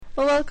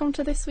Well, welcome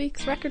to this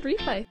week's Record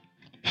Replay.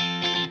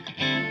 I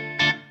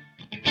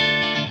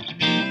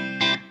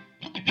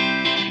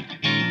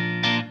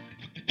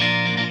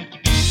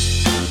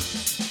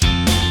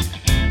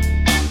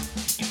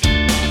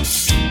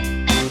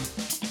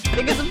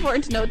think it's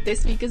important to note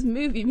this week is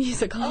movie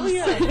musicals. Oh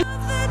yeah.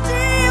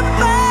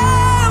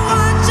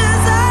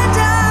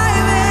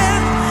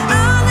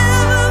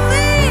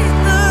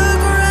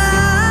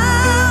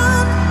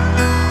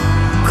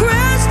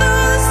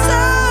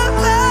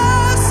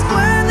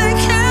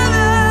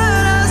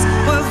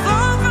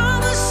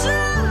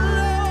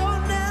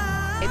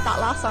 That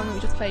last song we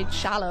just played,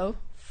 Shallow,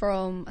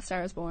 from A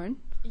Star Is Born.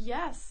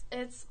 Yes,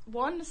 it's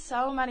won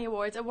so many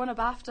awards. It won a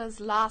BAFTAs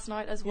last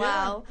night as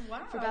well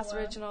for Best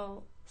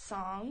Original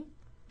Song.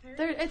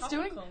 They're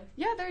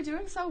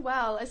doing so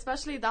well,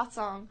 especially that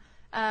song.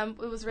 It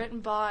was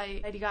written by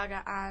Lady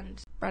Gaga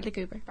and Bradley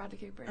Cooper.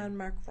 And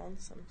Mark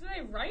Ronson. Did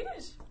they write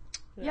it?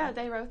 Yeah,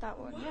 they wrote that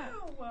one.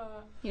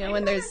 Wow. Yeah. You know,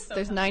 when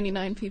there's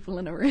 99 people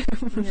in a room.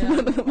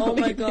 Yeah. Oh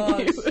my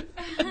god.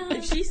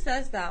 If she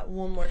says that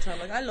one more time,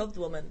 like, I love the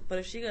woman, but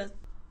if she goes,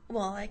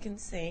 all I can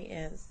say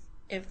is,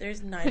 if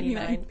there's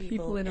 99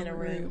 people in a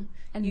room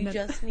and you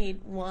just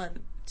need one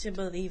to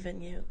believe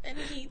in you, and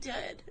he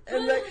did.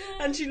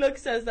 And she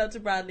says that to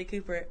Bradley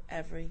Cooper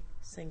every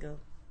single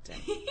day.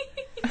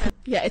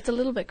 Yeah, it's a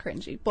little bit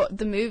cringy, but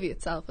the movie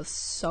itself is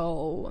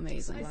so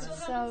amazing.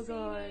 It's so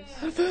good.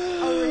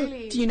 Oh,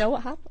 really? Do you know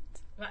what happens?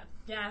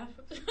 Yeah.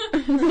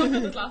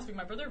 This last week,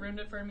 my brother ruined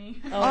it for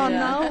me. Oh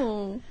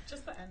no.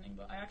 Just the ending,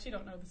 but I actually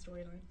don't know the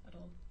storyline at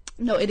all.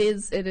 No, it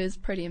is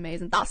pretty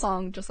amazing. That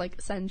song just like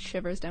sends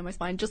shivers down my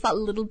spine. Just that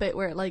little bit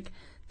where like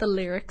the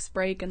lyrics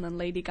break and then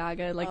Lady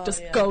Gaga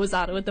goes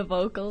at it with the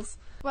vocals.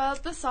 Well,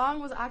 the song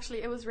was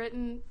actually, it was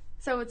written,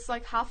 so it's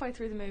like halfway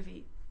through the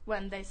movie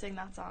when they sing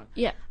that song.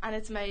 Yeah. And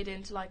it's made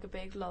into like a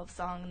big love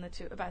song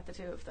about the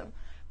two of them.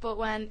 But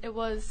when it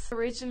was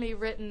originally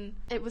written,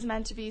 it was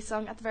meant to be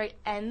sung at the very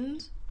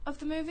end of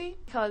the movie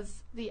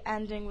because the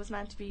ending was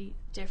meant to be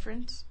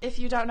different. If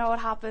you don't know what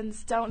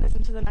happens, don't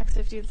listen to the next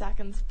 15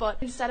 seconds. But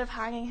instead of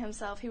hanging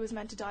himself, he was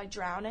meant to die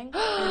drowning.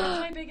 That's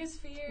my biggest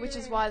fear. Which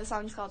is why the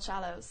song's called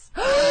Shallows.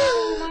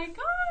 Oh my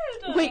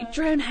god. Wait,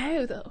 drown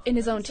how though? In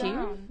his own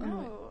tears?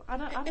 No, I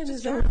don't. In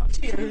his own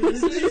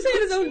tears. Did you say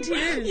in his own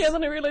tears? Yeah,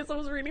 then I realised that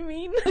was really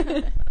mean.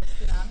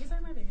 Tsunamis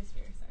are my biggest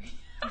fear, sorry.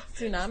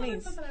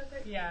 Tsunamis.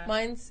 Yeah.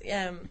 Mine's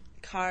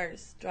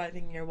cars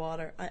driving near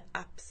water. I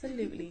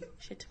absolutely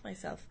shit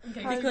myself.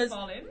 Okay, because you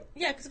fall in?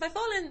 Yeah, because if I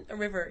fall in a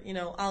river,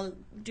 I'll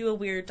do a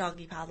weird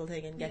doggy paddle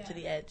thing and get to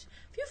the edge.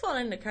 If you fall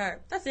in a car,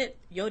 that's it.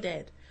 You're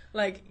dead.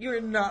 Like, you're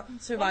not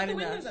surviving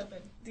the that. windows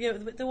open? Yeah,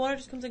 the water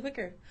just comes in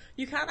quicker.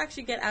 You can't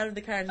actually get out of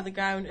the car until the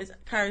ground is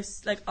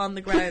cars like on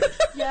the ground.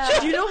 Yeah.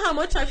 Do you know how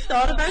much I've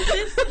thought about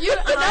this?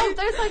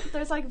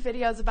 There's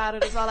videos about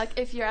it as well. Like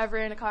if you're ever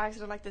in a car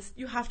accident like this,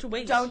 You have to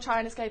wait. don't try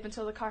and escape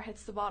until the car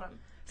hits the bottom.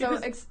 So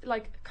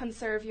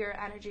conserve your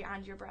energy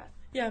and your breath.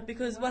 Yeah,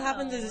 because what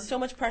happens is there's so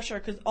much pressure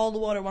because all the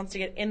water wants to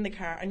get in the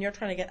car and you're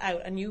trying to get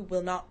out and you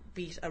will not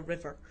beat a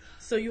river.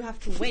 So you have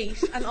to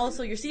wait, and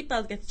also your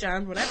seatbelt gets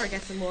jammed whenever it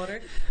gets in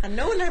water, and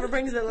no one ever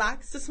brings an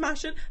axe to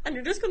smash it, and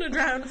you're just going to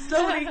drown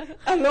slowly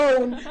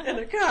alone in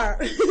a car.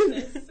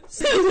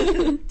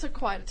 Took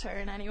quite a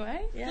turn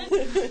anyway. Yeah.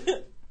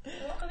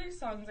 What other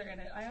songs are in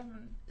it? I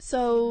haven't.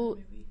 So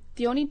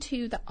the only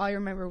two that I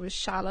remember was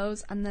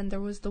Shallows, and then there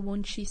was the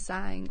one she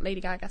sang, Lady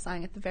Gaga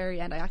sang at the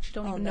very end. I actually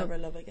don't even know. Never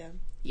Love Again.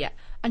 Yeah,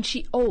 and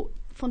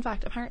fun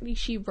fact, apparently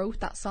she wrote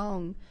that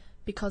song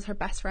because her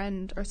best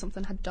friend or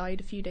something had died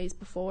a few days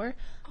before,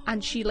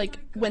 and she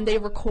when they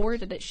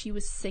recorded it, she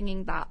was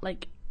singing that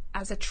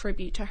as a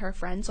tribute to her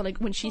friend. So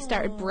when she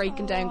started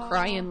breaking down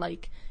crying,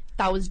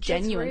 that was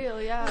genuine. It's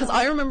real, yeah. Because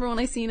I remember when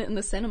I seen it in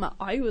the cinema,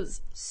 I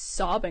was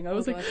sobbing. I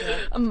was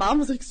and Mom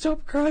was like,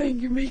 "Stop crying!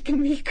 You're making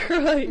me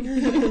cry."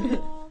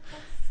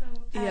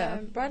 Yeah.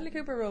 Bradley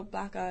Cooper wrote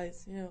Black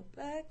Eyes.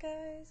 Black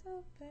Eyes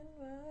open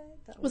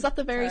wide. Was that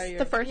the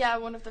first? Yeah,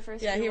 one of the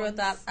first. Yeah, he wrote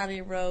that, and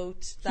he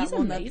wrote that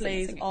one that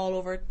plays singing. all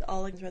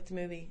throughout the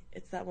movie.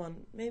 It's that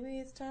one. Maybe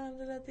it's time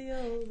to let the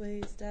old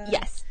ways die.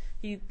 Yes.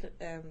 He did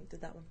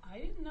that one. I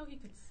didn't know he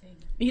could sing.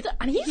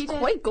 And he's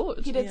quite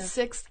good. He did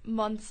 6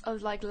 months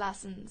of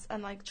lessons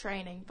and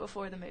training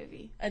before the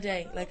movie. A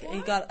day.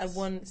 He got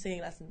one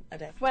singing lesson a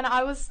day. When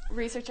I was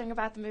researching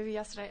about the movie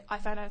yesterday, I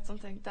found out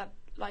something that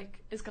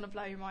is going to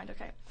blow your mind.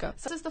 Okay. Go.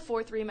 So this is the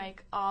 4th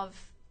remake of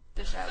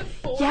the show.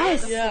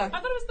 Yes. Yeah. I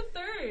thought it was the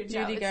 3rd.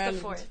 Judy Garland.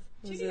 It's the 4th.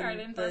 Judy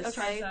Garland.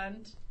 Okay.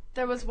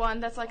 There was one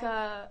that's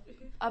a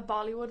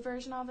Bollywood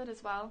version of it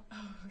as well.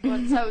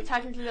 Oh, So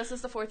technically this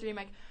is the 4th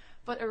remake.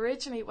 But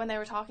originally, when they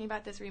were talking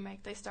about this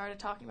remake, they started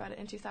talking about it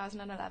in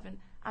 2011,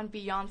 and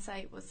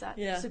Beyonce was set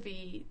to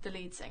be the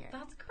lead singer.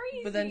 That's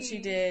crazy. But then she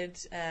did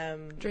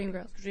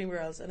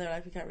Dreamgirls, and they're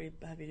like, we can't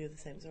have you do the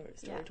same story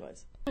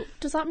twice.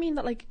 Does that mean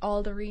that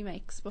all the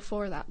remakes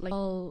before that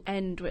all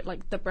end with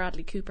the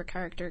Bradley Cooper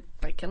character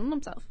killing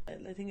himself?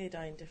 I think they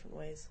die in different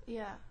ways.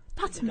 Yeah.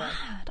 That's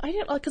mad. I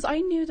didn't because I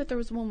knew that there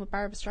was one with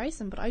Barbra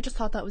Streisand, but I just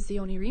thought that was the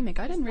only remake.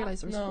 I didn't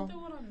realise there was. The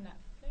one on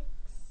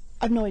Netflix.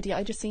 I've no idea.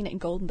 I just seen it in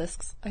Golden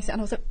Discs. And I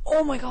was like,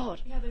 oh my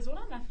god. Yeah, there's one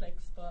on Netflix,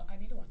 but I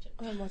need to watch it.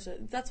 I haven't watched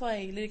it. That's why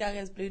Lady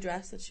Gaga's blue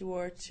dress that she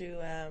wore to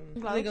the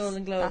Globes?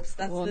 Golden Globes.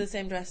 That's the the one.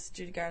 same dress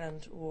Judy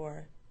Garland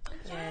wore.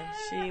 Yeah,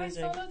 she I was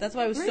saw doing. those That's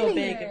why it was so Really?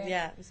 big.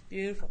 Yeah, it was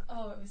beautiful.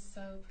 Oh, it was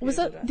so pretty. Was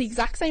Beautiful it the dress.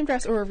 exact same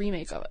dress or a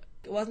remake of it?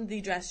 It wasn't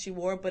the dress she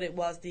wore, but it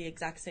was the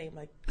exact same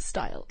like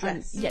Style.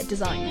 Dress. And, yeah,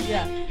 design.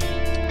 yeah.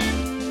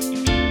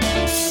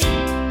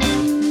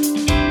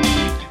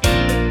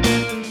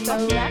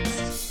 So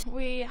next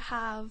we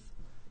have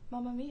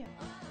Mamma Mia.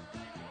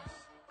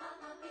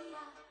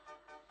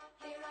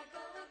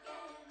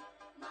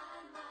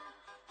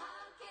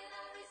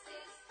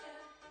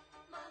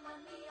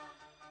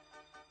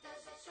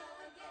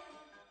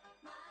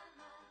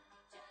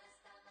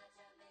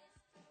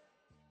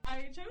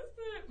 I chose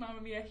the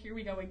Mamma Mia Here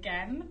We Go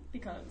Again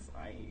because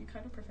I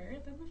kind of prefer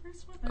it than the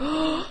first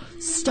one.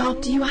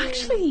 Stop, do you I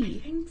actually?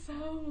 think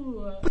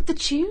so. But the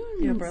tunes.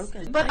 You're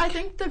broken. But I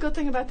think the good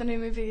thing about the new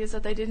movie is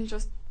that they didn't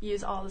just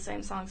use all the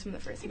same songs from the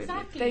first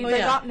Exactly. movie. Oh, They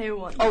yeah. got new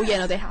ones. Oh yeah,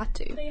 no, they had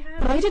to. They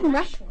had But I didn't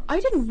fresh ones. I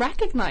didn't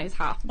recognize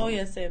half of them. Oh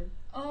yeah, same.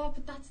 Oh,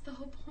 but that's the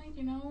whole point,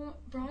 you know?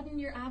 Broaden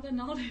your ABBA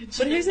knowledge.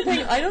 But here's the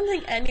thing: I don't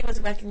think any of us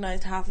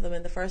recognised half of them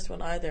in the first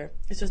one either.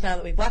 It's just now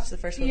that we've watched the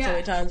first one so Yeah.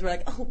 many times, we're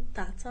like, oh,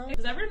 that song.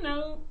 Does everyone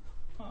know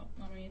what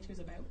Mamma Mia 2 is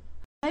about?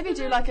 Maybe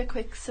do like a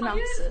quick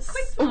synopsis.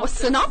 Oh, a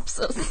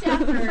synopsis. Yeah,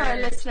 for our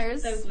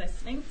listeners. Those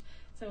listening.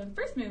 So in the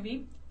first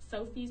movie,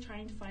 Sophie's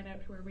trying to find out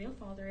who her real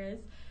father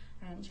is,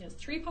 and she has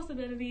 3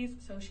 possibilities,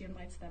 so she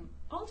invites them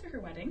all to her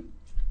wedding,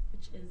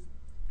 which is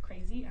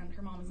crazy, and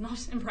her mom is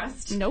not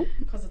impressed. Nope.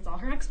 Because it's all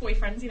her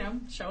ex-boyfriends, you know,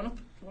 showing up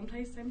one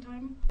place, same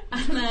time.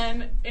 And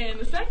then in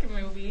the second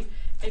movie,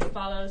 it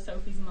follows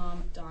Sophie's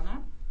mom,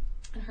 Donna,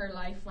 and her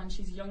life when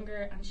she's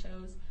younger, and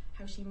shows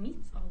how she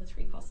meets all the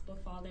 3 possible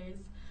fathers.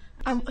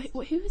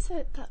 Who is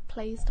it that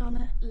plays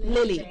Donna?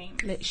 Lily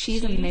James.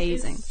 She's She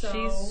amazing. is so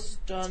She's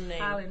stunning.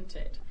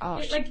 talented.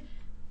 Oh, Like,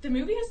 the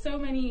movie has so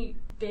many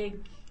big...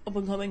 Up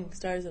and coming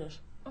stars in it.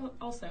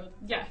 Also,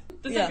 yeah,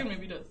 the Yeah. second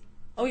movie does.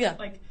 Oh yeah.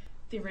 Like,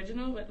 the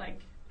original with, like,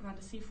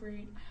 Amanda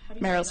Seyfried, how do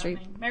you Meryl say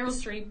that name? Meryl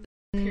Streep,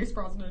 Pierce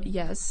Brosnan.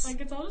 Yes.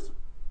 Like, it's all just...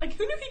 Like,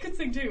 who knew he could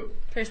sing too?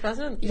 Pierce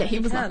Brosnan. Yeah, he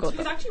was not can't. good. He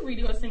was actually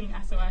really good at singing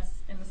SOS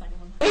in the second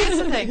one. Here's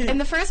the thing. In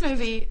the first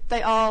movie,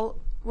 they all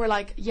were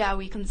like, yeah,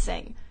 we can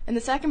sing. In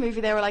the second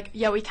movie, they were like,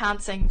 yeah, we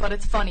can't sing, but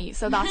it's funny,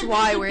 so that's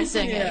why we're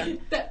singing. Yeah.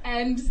 The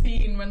end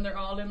scene when they're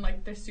all in,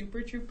 like, their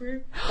Super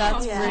Trooper.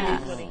 That's Yeah.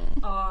 really funny.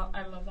 Oh,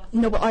 I love that.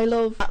 No, but I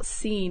love that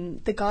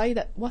scene. The guy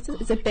that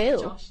is it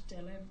Bill? Josh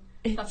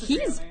Dillon. That's his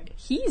real name.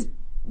 He's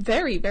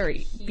very, very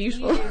He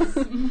beautiful. is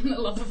the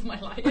love of my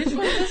life. Which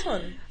one is this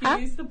one? Huh?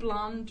 He's the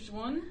blonde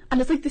one.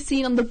 And it's like the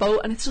scene on the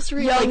boat, and it's just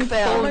really Young like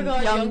Bill. Oh fun. my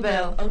god, Young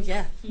Bill. Oh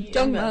yeah. He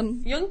Young is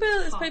man. Young Bill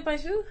is Hot. played by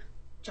who?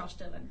 Josh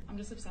Dillon. I'm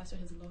just obsessed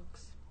with his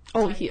looks.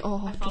 Oh, Like, he.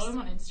 Oh, I follow him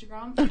on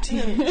Instagram. Oh,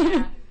 dear.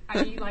 Yeah,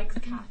 and he likes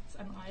cats,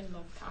 and I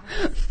love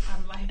cats.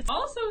 And like,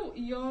 also,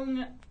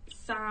 young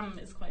Sam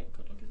is quite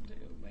good looking too.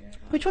 Like,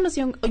 Which one is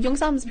young? Oh, young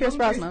Sam's Pierce Young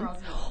Brosnan.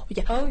 Brosnan.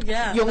 Yeah. Oh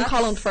yeah. Young that's-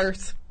 Colin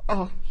Firth.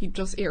 Oh, he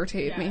just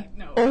irritated Yeah, me.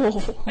 no.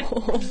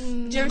 Oh.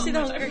 Did you ever see the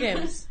Hunger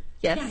Games?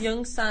 Yes.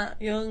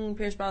 Young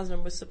Pierce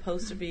Brosnan was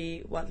supposed to be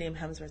what Liam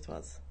Hemsworth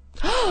was.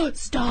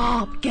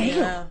 Stop, Gail.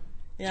 Yeah.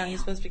 Yeah, he's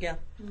supposed to be Gail.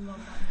 Love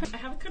that. I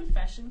have a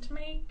confession to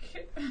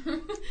make.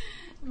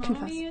 Mamma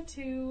Confess. Mia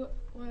 2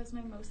 was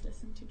my most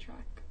listened to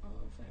track of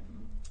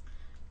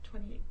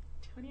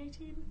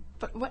 2018.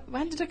 But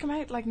when did it come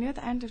out? Like near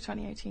the end of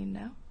 2018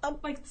 now?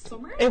 Like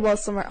summer? It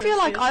was somewhere. I feel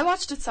like I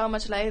watched it so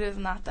much later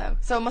than that though.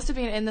 So it must have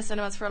been in the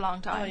cinemas for a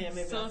long time. Oh yeah,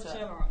 maybe Such that's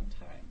a it. long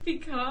time.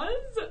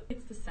 Because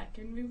it's the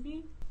second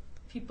movie,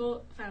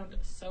 people found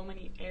so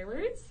many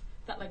errors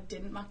that like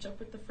didn't match up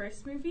with the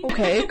first movie.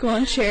 Okay, go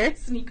on, share.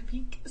 Sneak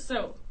peek.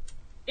 So,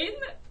 in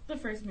the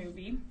first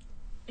movie,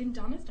 in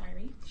Donna's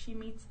diary, she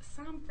meets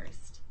Sam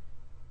first.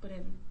 But in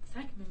the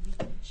second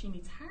movie, she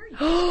meets Harry.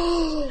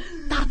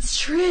 That's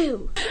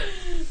true.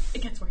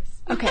 It gets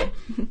worse. Okay.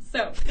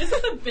 So, this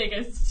is the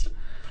biggest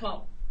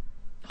plot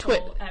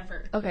Twist. hole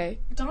ever. Okay.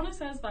 Donna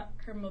says that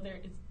her mother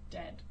is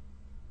dead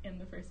in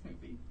the first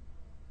movie.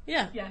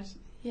 Yeah. Yet,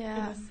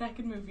 Yeah. in the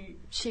second movie,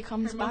 She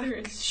comes her back. mother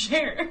is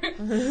Cher.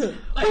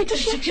 Wait, does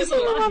she actually say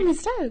her mom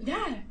is dead?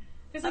 Yeah.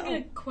 There's like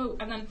a quote,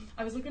 and then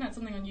I was looking at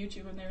something on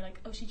YouTube, and they were like,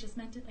 "Oh, she just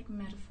meant it like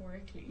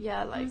metaphorically."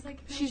 Yeah, And I like, was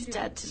like, no, she's she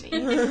dead to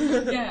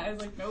didn't. me. Yeah, I was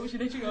like, no, she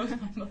literally goes,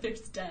 "My mother's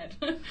dead."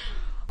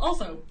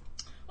 Also,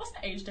 what's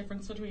the age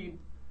difference between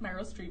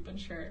Meryl Streep and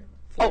Cher?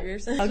 4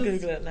 years. I'll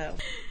Google it now.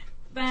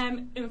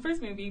 Then in the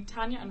first movie,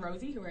 Tanya and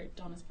Rosie, who were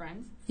Donna's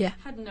friends, Yeah.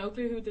 had no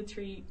clue who the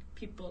 3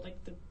 people,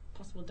 like the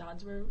possible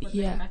dads, were when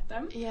Yeah. they met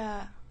them.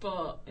 Yeah.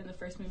 But in the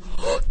first movie,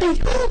 Oh,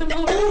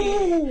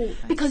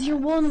 because your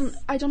one,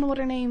 I don't know what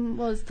her name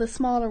was, the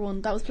smaller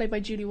one, that was played by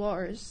Julie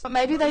Waters. But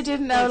maybe they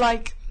didn't know,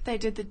 like, they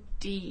did the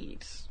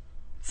deed.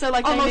 So,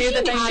 like, Oh, they no, knew she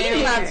that they knew.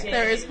 knew Lads, her.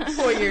 there is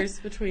 4 years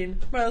between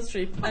Meryl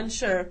Streep and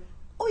Cher.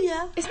 Oh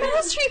yeah. Is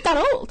Meryl Streep that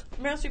old?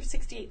 Meryl Streep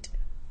 68.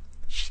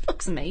 She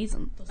looks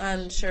amazing.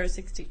 And Cher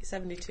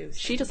 72.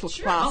 She just looks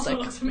Sure, also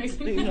plastic. looks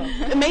amazing.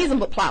 Amazing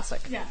but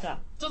plastic. Yeah.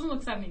 Doesn't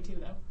look 72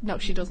 though. No,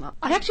 she does not.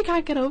 I actually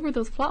can't get over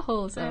those plot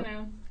holes though. I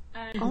know.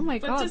 Oh my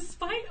but god. But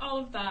despite all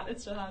of that, it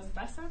still has the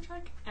best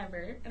soundtrack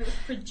ever, and it was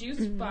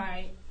produced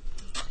by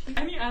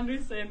Annie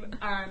Anderson,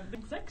 and the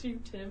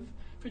executive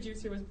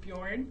producer was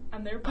Bjorn,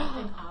 and they're both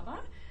in ABBA,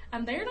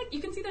 and they're like, you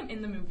can see them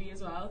in the movie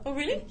as well. Oh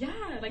really? Yeah,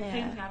 like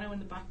playing piano in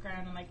the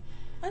background, and like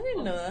I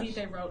didn't know that.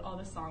 obviously they wrote all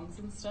the songs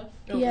and stuff.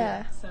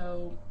 Yeah.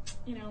 So,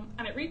 you know,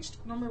 and it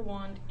reached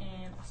 #1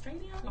 in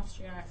Australia,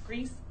 Austria,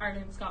 Greece,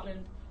 Ireland,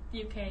 Scotland,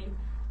 the UK,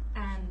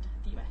 and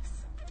the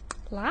US.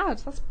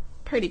 Lads, that's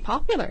pretty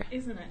popular.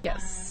 Isn't it?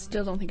 Yes.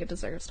 Still don't think it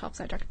deserves top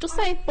soundtrack. Just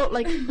saying, but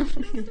like.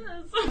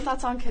 That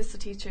song "Kiss the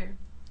Teacher."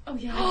 Oh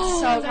yeah.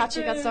 So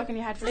catchy, got stuck in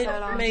your head for so It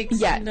long. makes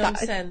Yeah, no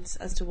sense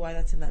as to why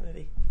that's in that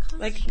movie.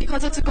 Like,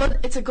 Because it's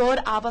a good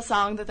ABBA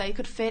song that they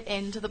could fit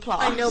into the plot.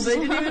 I know, but it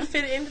didn't even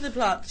fit into the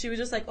plot. She was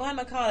just like, oh, I'm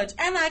at college,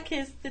 and I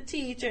kissed the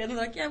teacher. And they're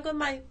like, yeah, I'm going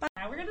my...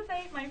 Now we're gonna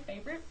say my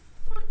favorite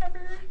food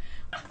ever.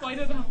 Why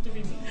did it have to be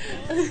me?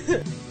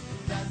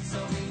 That's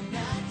only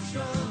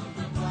natural,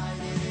 but why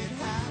did it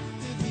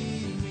have to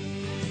be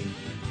me?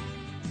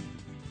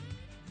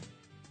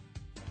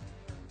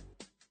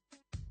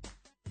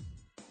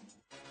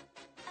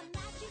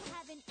 Imagine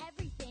having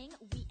everything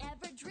we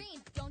ever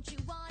dreamed. Don't you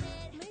want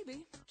it?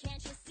 Maybe.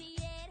 Can't you see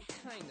it?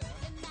 Kinda.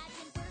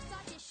 Imagine first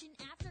audition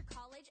after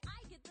college, I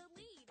get the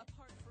lead.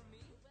 Apart from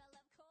me? Well,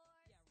 of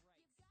course.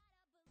 You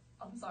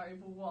gotta I'm sorry,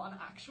 but what an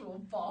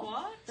actual bop.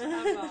 What?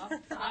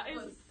 Emma? That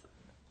is.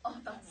 Oh,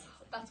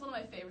 that's one of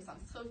my favorite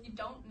songs. So if you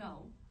don't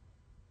know,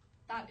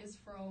 that is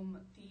from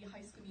the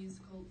High School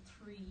Musical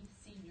 3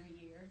 senior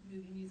year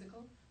movie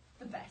musical.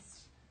 The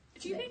best.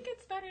 Do you think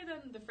it's better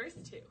than the first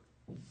two?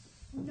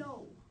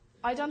 No.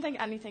 I don't think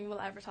anything will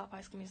ever top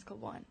High School Musical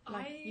 1.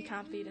 Like, you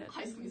can't beat it.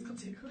 High School Musical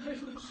 2.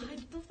 I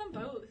love them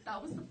both.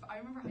 That was I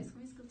remember High School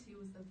Musical 2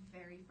 was the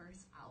very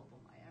first album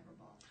I ever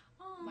bought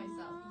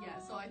myself. Yeah,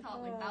 so I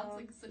thought like that's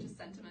like such a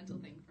sentimental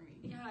thing for me.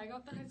 Yeah, I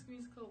got the High School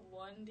Musical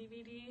 1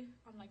 DVD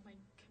on like my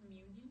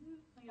communion,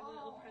 like a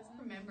little present.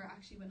 I remember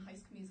actually when High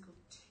School Musical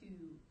 2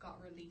 got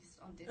released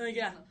on Disney Oh,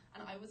 yeah. Channel,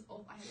 and I was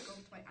up, I had to go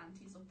up to my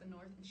auntie's up the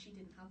north, and she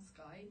didn't have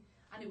Sky,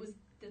 and it was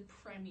the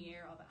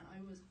premiere of it, and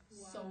I was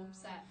so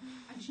upset,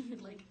 and she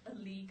had like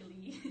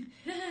illegally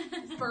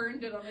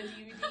burned it on a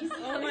DVD. So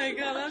Oh my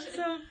god, that's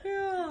so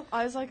cool.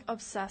 I was like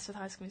obsessed with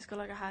High School Musical.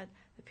 Like, I had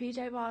the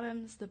PJ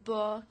Bottoms, the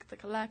book, the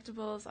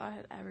collectibles. I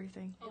had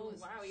everything. Oh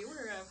wow, you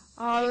were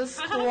I was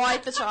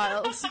quite the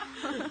child.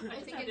 I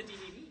think the it's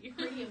DVD.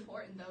 pretty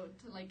important though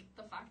to like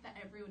the fact that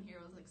everyone here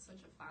was like such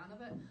a fan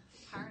of it.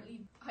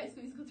 Apparently, High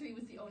School Musical 3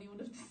 was the only one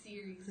of the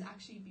series to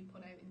actually be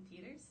put out in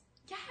theaters.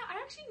 Yeah,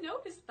 I actually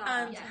noticed that.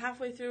 And Yeah.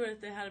 halfway through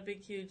it, they had a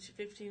big, huge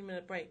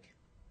 15-minute break.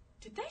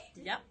 Did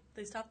they? Yep,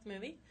 they stopped the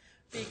movie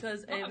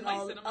because Not it was on my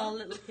cinema. all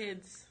little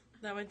kids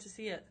that went to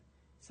see it.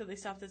 So they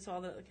stopped it so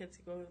all the little kids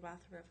could go to the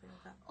bathroom or everything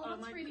like that. Oh, Oh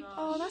that's my really God.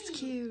 Oh, that's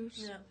cute.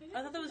 Yeah, didn't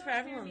I thought that was know for that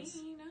everyone's.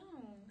 me, No.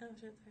 Oh,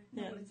 shit, sorry.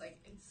 No, Yeah. but it's like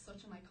it's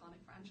such an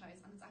iconic franchise,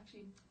 and it's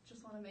actually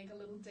just want to make a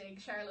little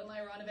dig. Charlotte and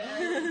I were on a bit of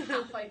a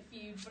catfight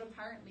feud, but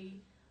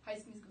apparently High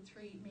School Musical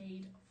 3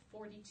 made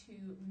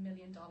 $42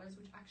 million,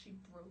 which actually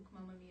broke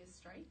Mamma Mia's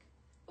strike.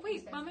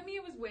 Wait, Mamma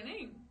Mia was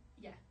winning.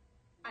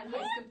 And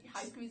What?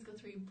 High School Musical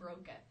 3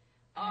 broke it.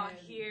 Oh,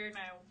 here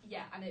now.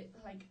 Yeah, and it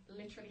like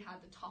literally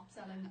had the top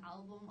selling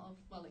album of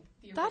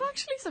the That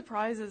actually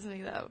surprises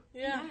me, though.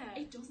 Yeah.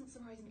 It doesn't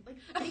surprise me. Like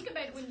think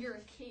about it when you're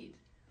a kid,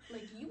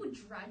 like you would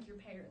drag your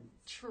parents.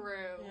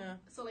 True. Yeah.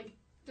 So like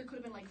there could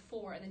have been like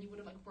 4, and then you would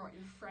have like brought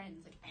your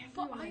friends. Like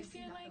But everyone I would see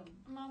feel that like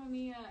film. Mamma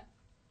Mia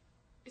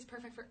is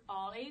perfect for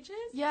all ages.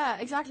 Yeah,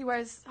 exactly.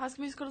 Whereas High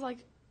School Musical is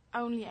like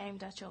only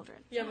aimed at children.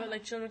 Yeah, but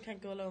like children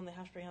can't go alone, they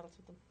have to bring adults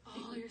with them.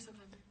 Oh, you're so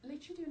clever.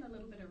 Literally doing a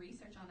little bit of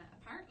research on it.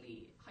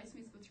 Apparently, High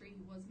School Musical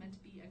 3 was meant to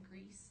be a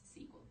Grease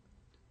sequel.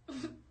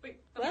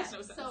 Wait, that What? makes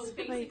no sense. So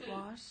Wait, basically,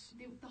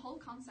 what? the whole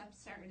concept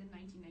started in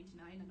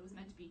 1999, and it was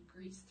meant to be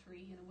Grease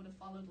 3, and it would have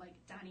followed like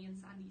Danny and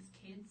Sandy's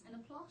kids in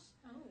a plot,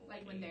 oh,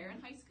 like when they're in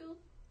high school.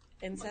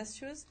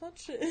 Incestuous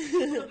much?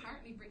 But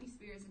apparently, Britney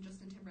Spears and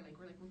Justin Timberlake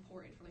were like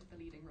reported for like the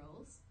leading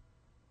roles.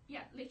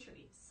 Yeah,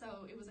 literally.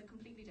 So it was a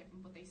completely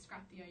different, but they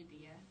scrapped the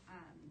idea,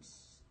 and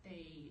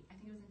I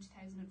think it was in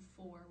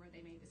 2004 where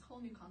they made this whole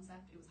new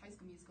concept. It was High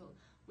School Musical,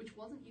 which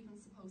wasn't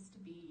even supposed to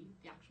be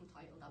the actual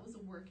title. That was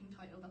a working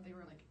title that they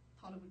were like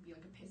thought it would be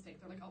like a piss take.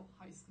 They're like, oh,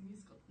 High School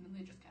Musical, and then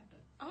they just kept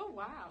it. Oh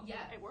wow.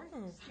 Yeah. It worked.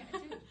 Yeah,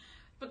 it did.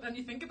 But then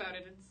you think about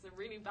it, it's a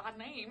really bad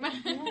name.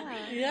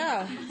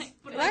 Yeah.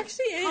 But It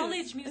actually is.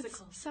 College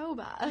musical. So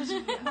bad.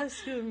 High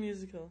School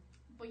Musical.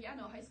 But yeah,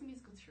 no, High School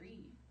Musical 3,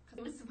 because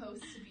it was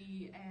supposed to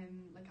be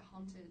like a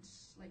haunted,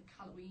 like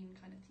Halloween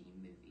kind of theme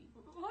movie.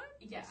 What?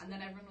 Yeah, and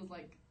then everyone was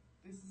like,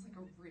 this is like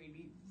a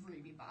really,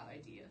 really bad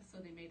idea. So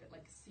they made it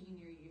like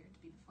senior year to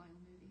be the final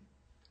movie.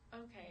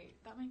 Okay,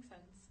 that makes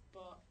sense.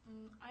 but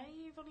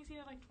I've only seen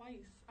it like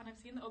twice, and I've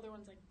seen the other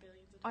ones like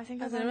billions of times. I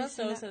think As I've anyone only else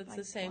seen knows it, that it's like,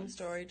 the same once.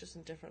 story, just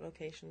in different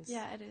locations.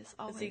 Yeah, it is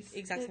always the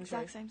exact same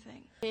story.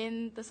 thing.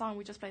 In the song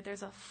we just played,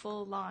 there's a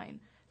full line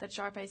that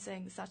Sharpay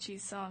sings that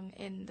she's sung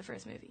in the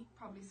first movie.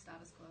 Probably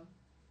Status Quo.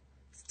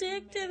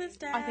 Stick to the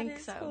status I think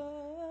so.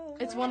 quo.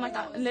 It's one like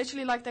that.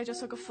 Literally, like they just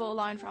took a full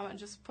line from it and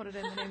just put it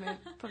in the new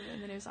put it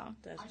in the new song.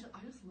 Dead. I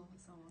just love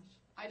it so much.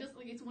 I just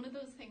like it's one of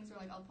those things where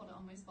like I'll put it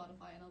on my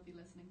Spotify and I'll be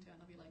listening to it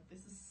and I'll be like,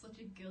 this is such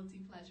a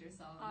guilty pleasure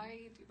song.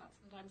 I do that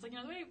sometimes. Like, you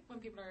know the way when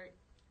people are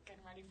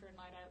getting ready for a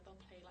night out, they'll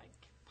play like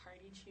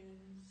party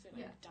tunes or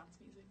like dance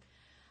music.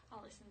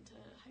 I'll listen to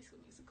High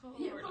School Musical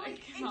or like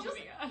Mamma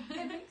Mia.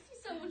 It makes you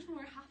so much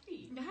more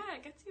happy. Yeah,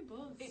 it gets you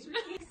buzzed. It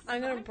really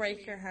I'm gonna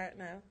break your heart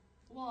now.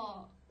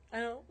 What? I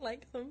don't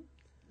like them.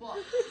 What?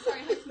 Sorry,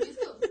 High School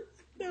Musical.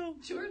 No.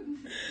 Jordan.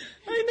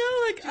 I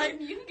know, like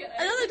Jordan, you can get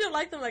I know I don't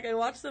like them. Like I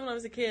watched them when I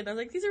was a kid. I was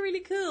like, these are really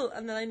cool,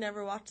 and then I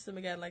never watched them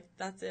again. Like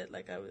that's it.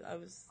 Like I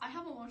was, I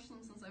haven't watched them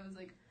since I was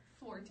like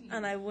 14.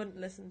 and I wouldn't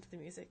listen to the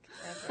music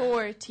ever.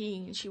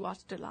 14. She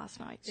watched it last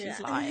night. She's Yeah.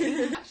 lying.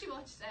 I actually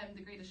watched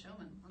The Greatest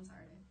Showman on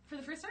Saturday. For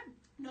the first time.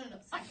 No.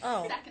 Second,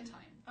 Oh. second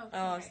time. Oh,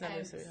 I've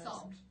never seen it.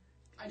 Sobbed.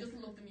 I just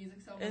love the music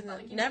so much. Isn't that,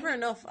 it? like, you Never know,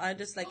 enough. I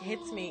just like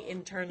hits me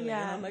internally.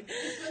 Yeah. And I'm like,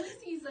 it's when they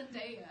see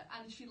Zendaya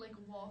and she like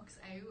walks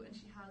out and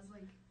she has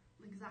like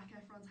Zac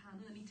Efron's hand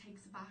and then he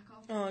takes it back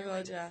off. oh my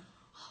god, yeah.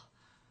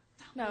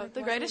 No, Like, The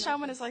why Greatest do you like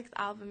Showman this? is like the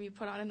album you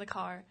put on in the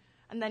car,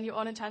 and then you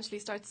unintentionally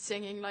start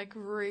singing like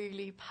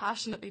really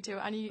passionately to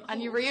it,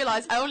 and you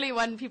realize only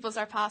when people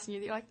start passing you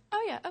that you're like,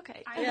 oh yeah,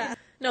 okay. Yeah.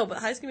 No, but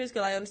High School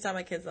Musical, I understand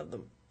my kids love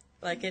them.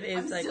 Like it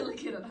is I'm like still a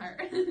kid at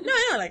heart. no,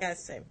 I know, like I was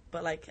the same,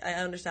 but like I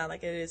understand,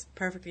 like it is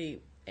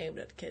perfectly aimed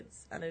at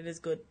kids, and it is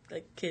good,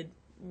 like kid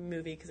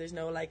movie because there's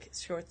no like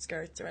short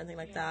skirts or anything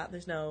like that.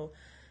 There's no,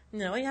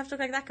 you have to look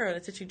like that girl.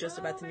 It's literally just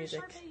about the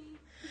music.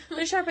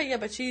 There's Sharpay, yeah,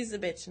 but she's a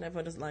bitch and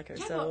everyone doesn't like her.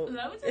 Yeah, so but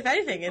loads of if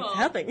anything, people- it's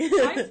helping.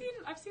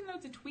 I've seen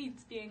loads of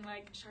tweets being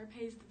like,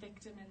 Sharpay's the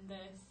victim in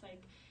this.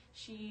 Like,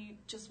 she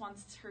just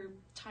wants her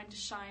time to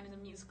shine in the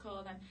musical,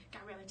 and then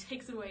Gabriella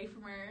takes it away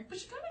from her. But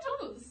she kind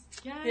of does.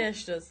 Yeah, Yeah,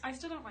 she does. I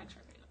still don't like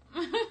Sharpay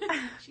though.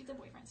 She's a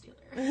boyfriend stealer.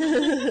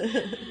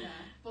 Yeah.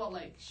 But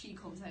like she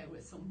comes out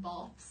with some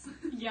bops.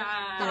 Yeah.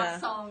 Yeah. That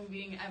song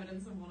being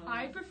evidence of one of them.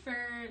 I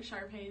prefer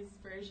Sharpay's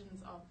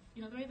versions of,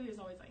 you know, the way that there's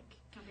always like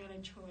Gabriella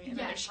and Choi, and then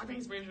Yeah. there's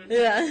Sharpay's version.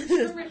 Yeah.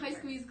 remember in High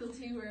School Musical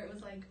 2 where it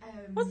was like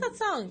What's that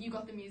song? You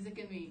Got the Music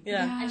in Me.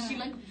 Yeah. And she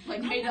like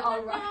made it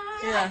all right.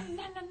 Yeah.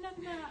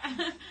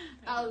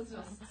 That was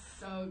just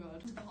so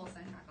good. The whole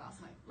soundtrack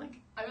last night. Like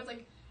I was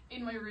like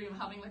in my room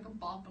having like a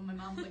bop and my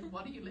mom was like,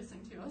 what are you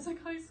listening to? I was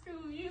like, High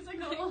School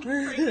Musical.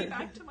 Bring me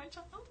back to my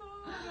childhood.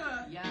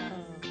 Yeah.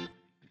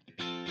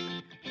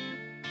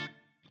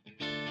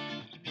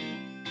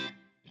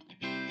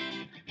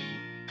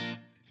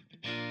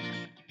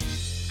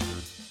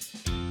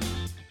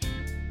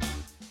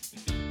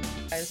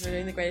 Guys, we're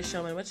doing The Greatest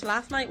Showman, which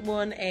last night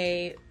won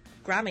a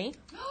Grammy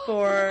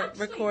for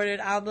recorded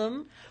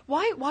album.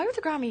 Why were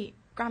the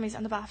Grammys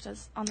and the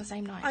BAFTAs on the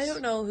same night? I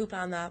don't know who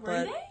planned that,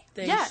 but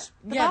they? Yeah,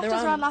 the they're BAFTAs were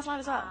on on. last night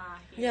as well.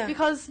 Yeah,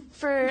 Because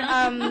for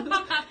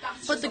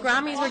but the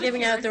Grammys were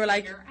giving out. They were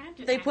like,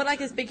 they put like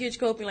this big huge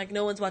coping, like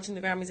no one's watching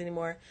the Grammys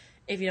anymore.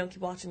 If you don't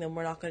keep watching them,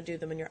 we're not going to do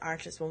them, and your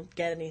artist won't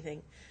get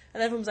anything.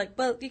 And everyone was like,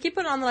 well, you keep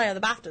putting on the night of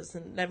the BAFTAs,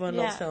 and everyone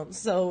loves Yeah. films.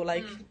 So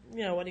like, you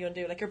know, what are you going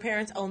to do? Like your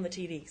parents own the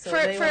TV, so for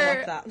they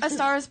won't watch A that.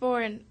 Star Is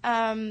Born,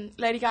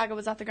 Lady Gaga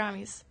was at the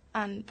Grammys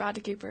and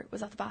Bradley Cooper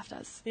was at the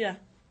BAFTAs. Yeah,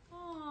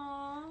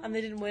 Aww. and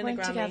they didn't win Went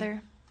a Grammy.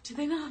 together. Did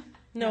they not?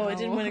 No, it No.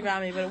 didn't win a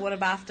Grammy, but it won a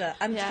BAFTA,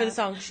 and Yeah. for the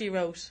song she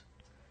wrote.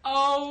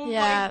 Oh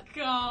Yeah. my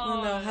god. I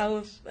don't know how.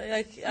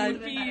 Like, It would have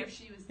been be- better if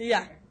she was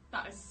Yeah. there.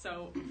 That is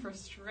so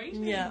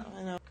frustrating. yeah,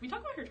 I know. Can we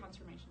talk about her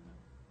transformation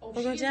though? Oh,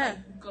 God, she's yeah.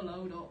 like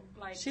glowed up.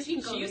 Like, She's she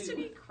glowed. used to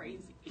be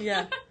crazy.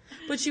 Yeah,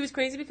 but she was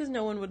crazy because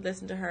no one would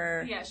listen to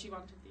her. Yeah, she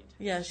wanted the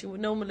attention. Yeah,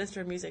 no one would listen to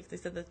her music. They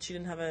said that she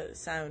didn't have a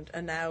sound,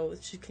 and now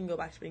she can go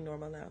back to being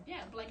normal now. Yeah,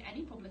 but like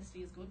any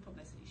publicity is good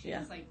publicity. She Yeah.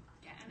 was like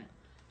getting it.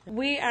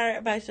 We are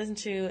about to listen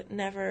to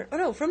Never. Oh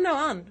no, From Now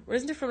On. We're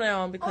listening to From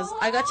Now On because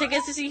I got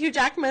tickets to see Hugh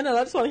Jackman, and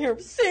I just want to hear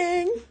him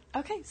sing.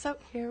 Okay, so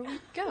here we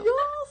go.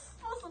 Yes,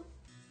 awesome.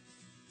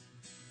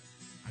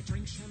 I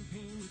drink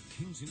champagne with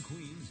kings and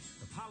queens.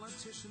 The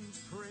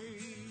politicians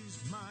praise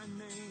my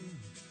name.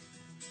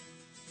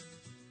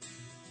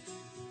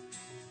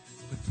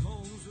 The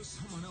goals of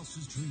someone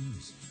else's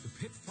dreams. The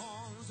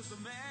pitfalls of the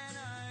man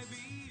I became.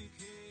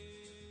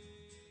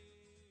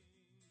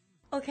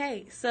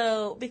 Okay,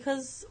 so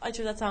because I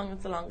chose that song,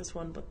 it's the longest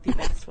one, but the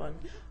best one.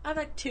 I have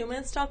like 2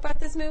 minutes to talk about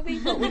this movie,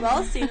 but we've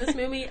all seen this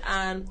movie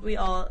and we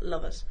all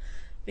love it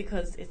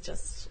because it's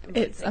just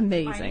amazing. It's I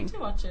amazing. need to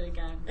watch it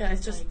again. Yeah,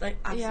 it's just like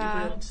absolutely Yeah.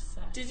 brilliant.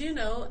 Obsessed. Did you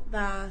know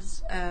that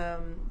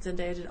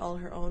Zendaya did all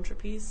her own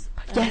trapeze?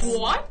 Yes.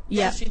 What?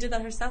 Yeah, Yeah. she did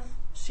that herself.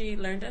 she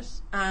learned it,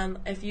 and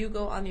if you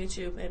go on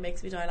YouTube, it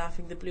makes me die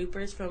laughing. The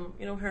bloopers from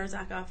her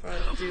Zac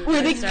Efron do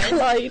where they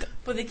collide,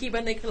 but they keep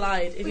when they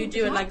collide. If you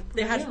do it like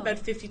they had about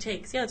 50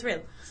 takes. Yeah, it's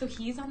real. So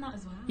he's on that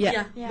as well.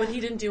 Yeah, but he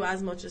didn't do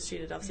as much as she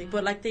did, obviously.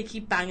 But like they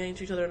keep banging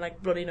into each other and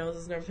like bloody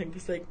noses and everything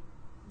because like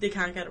they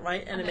can't get it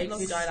right, and it makes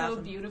me die laughing.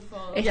 So beautiful.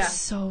 It's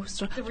so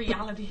strong. The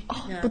reality.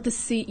 But the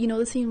scene,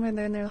 the scene where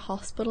they're in the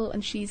hospital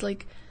and she's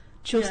like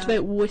just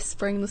about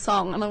whispering the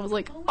song, and I was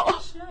like,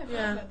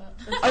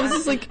 I was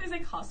just like, it's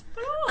like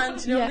hospital.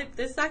 And like,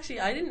 this actually,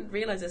 I didn't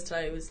realize this till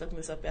I was looking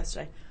this up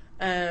yesterday.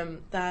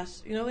 That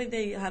when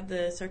they had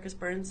the circus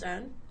burns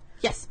down.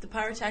 Yes. The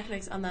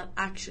pyrotechnics on that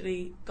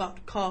actually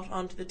got caught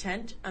onto the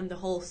tent and the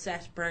whole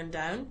set burned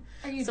down.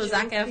 So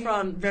Zac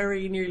Efron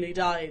very nearly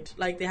died.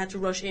 Like they had to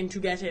rush in to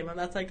get him, and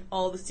that's like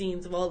all the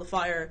scenes of all the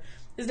fire.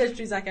 There's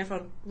literally Zac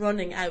Efron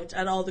running out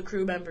and all the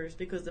crew members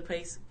because the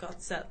place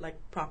got set like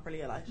properly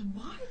alight.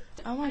 What?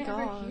 Oh my god!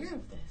 I never hear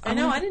of this. I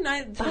know. I didn't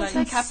either.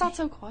 They kept that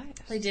so quiet.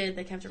 They did.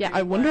 They kept it. Yeah, really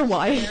I wonder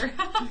quiet.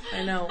 why.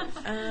 I know.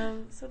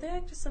 So they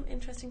are just some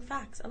interesting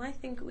facts, and I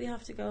think we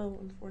have to go.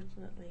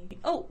 Unfortunately.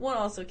 Oh, one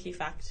also key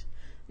fact.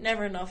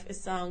 Never Enough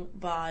is sung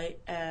by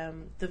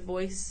The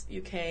Voice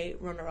UK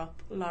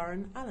runner-up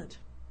Lauren Allard.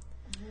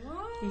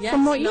 What? Yes,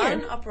 From what year?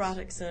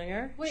 non-operatic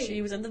singer. Wait.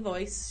 She was in The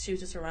Voice. She was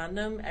just a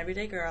random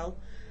everyday girl,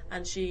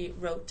 and she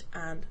wrote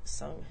and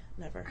sung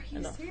Never Are you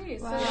Enough.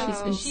 serious? Wow.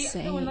 So She's she's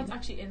the one that's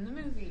actually in the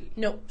movie.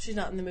 No, she's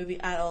not in the movie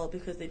at all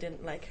because they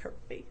didn't like her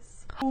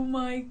face. Oh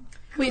my.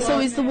 Wait, so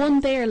is the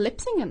one there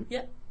lip singing?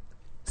 Yeah.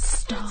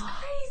 Stop.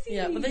 Crazy.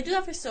 Yeah, but they do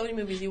that for so many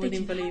movies you wouldn't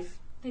even believe.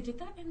 They did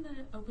that in the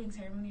opening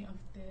ceremony of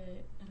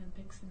the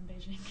Olympics in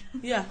Beijing.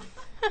 Yeah.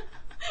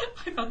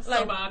 I felt so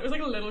Like- bad. It was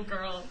like a little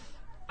girl.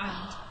 And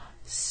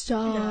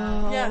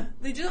Stop. Yeah,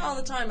 they do it all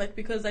the time, like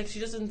because like she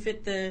just doesn't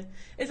fit the.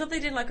 It's not they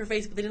didn't like her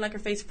face, but they didn't like her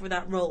face for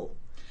that role.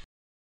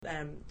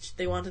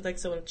 They wanted like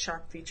someone with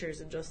sharp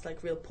features and just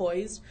like real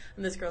poised,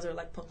 and this girl's are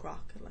like punk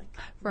rock and like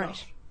Right.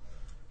 not.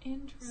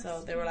 interesting.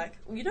 So they were like,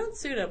 "You don't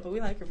suit it, but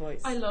we like her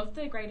voice." I love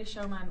the Greatest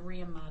Showman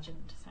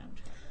reimagined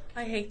soundtrack.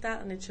 I hate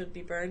that, and it should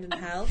be burned in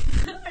hell.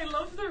 I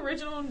love the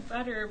original one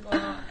better, but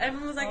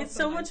Everyone was like, "It's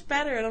so also much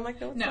better," and I'm like,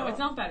 "No, it's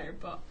not better,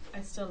 but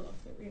I still love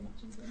the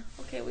reimagined one.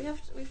 Okay, we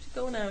have to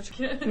go now.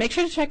 Make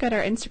sure to check out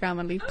our Instagram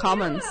and leave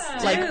comments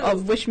yeah. like Do.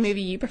 of which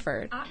movie you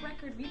preferred. At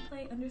record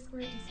replay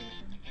 _87.